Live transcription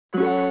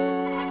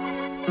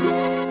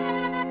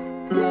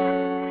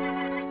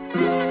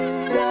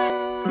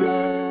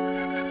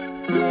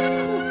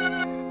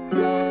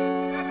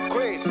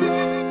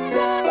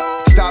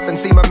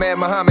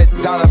Muhammad,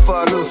 dollar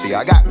for a Lucy.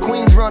 I got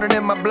queens running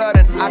in my blood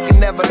and I can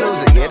never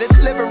lose it. Yeah,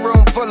 this living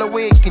room full of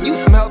weed can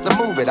use some help to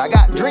move it. I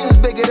got dreams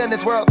bigger than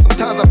this world,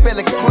 sometimes I feel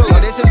excluded. Yo,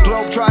 this is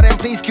Globetrotting,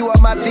 please cue up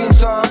my theme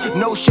song.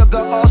 No sugar,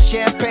 all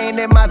champagne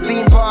in my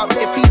theme park.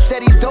 If he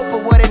said he's dope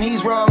or what, then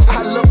he's wrong.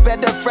 I look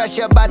better,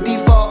 fresher by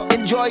default.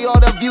 Enjoy all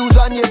the views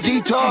on your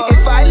detour.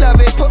 If I love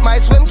it, put my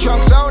swim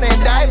trunks on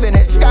and dive in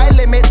it. Sky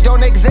limit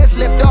don't exist,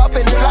 lift off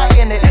and fly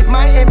in it.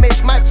 My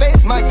image, my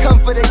face, my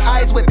comforting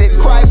eyes with it.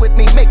 Cry with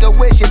me, make a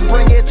wish and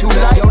bring it to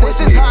life. Yo, this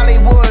is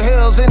Hollywood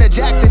Hills in a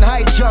Jackson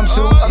Heights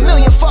jumpsuit. A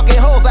million fucking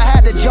holes I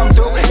had to jump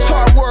through. It's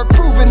hard work,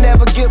 proven,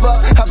 never give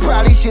up. I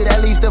probably should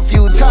at least a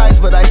few times,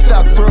 but I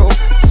stuck through.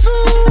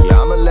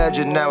 Yeah, I'm a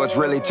legend now, it's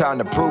really time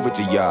to prove it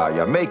to y'all.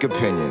 Y'all make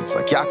opinions,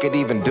 like y'all could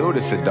even do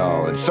this at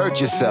all. Insert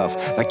yourself,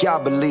 like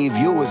y'all believe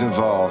you was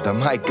involved. I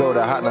might go to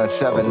Hotline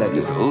 7, let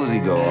this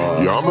Uzi go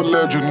off. Yeah, I'm a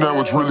legend now,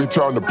 it's really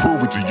time to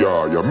prove it to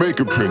y'all. Y'all make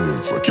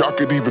opinions, like y'all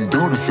could even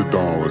do this at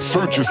all.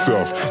 Insert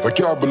yourself, like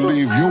y'all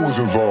believe you was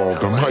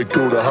involved. I might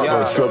go to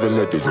Hotline 7,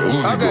 let this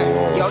Uzi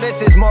go off. Yo,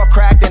 this is more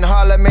crack than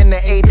Harlem in the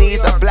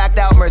 80s. A blacked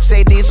out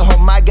Mercedes, oh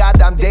my God,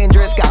 I'm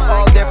dangerous. Got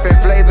all different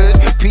flavors,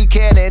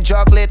 pecan and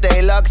chocolate,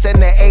 they lux and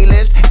the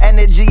A-list.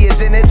 Energy is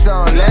in its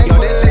own language.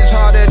 Yo, this is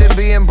harder than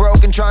being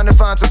broken, trying to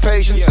find some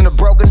patience in a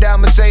broken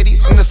down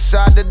Mercedes. From the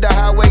side of the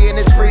highway and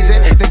it's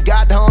freezing. Then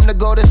got home to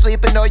go to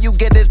sleep and all you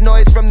get is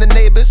noise from the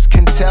neighbors.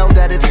 Can tell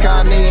that it's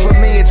Konny. For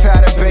me it's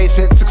how to base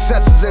it.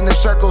 Success is in the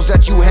circles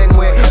that you hang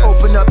with.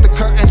 Open up the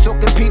curtain so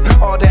compete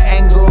all the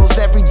angles.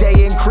 Every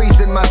day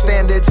increasing my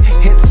standards.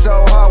 Hit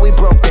so hard we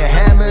broke the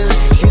hammers.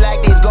 She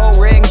like these gold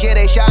rings, yeah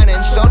they shining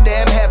so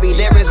damn heavy.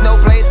 There is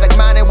no place like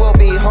mine, it will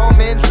be home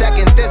in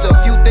seconds. There's a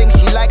few things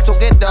she likes, so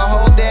get the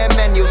whole damn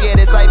menu. Yeah,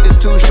 this life is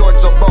too short,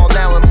 so ball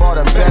now and bought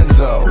a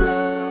Benzo.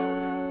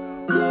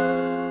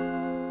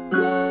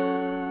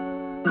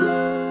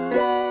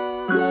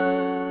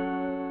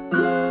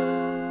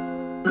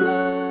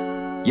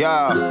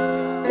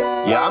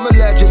 Yeah, I'm a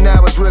legend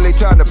now, it's really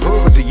time to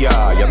prove it to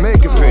y'all. Y'all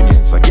make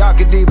opinions, like y'all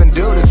could even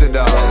do this at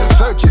all.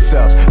 Insert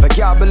yourself, like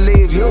y'all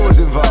believe you was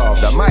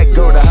involved. I might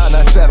go to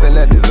Hotline 7,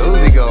 let this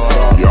Uzi go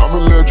off. Yeah, I'm a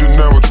legend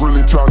now,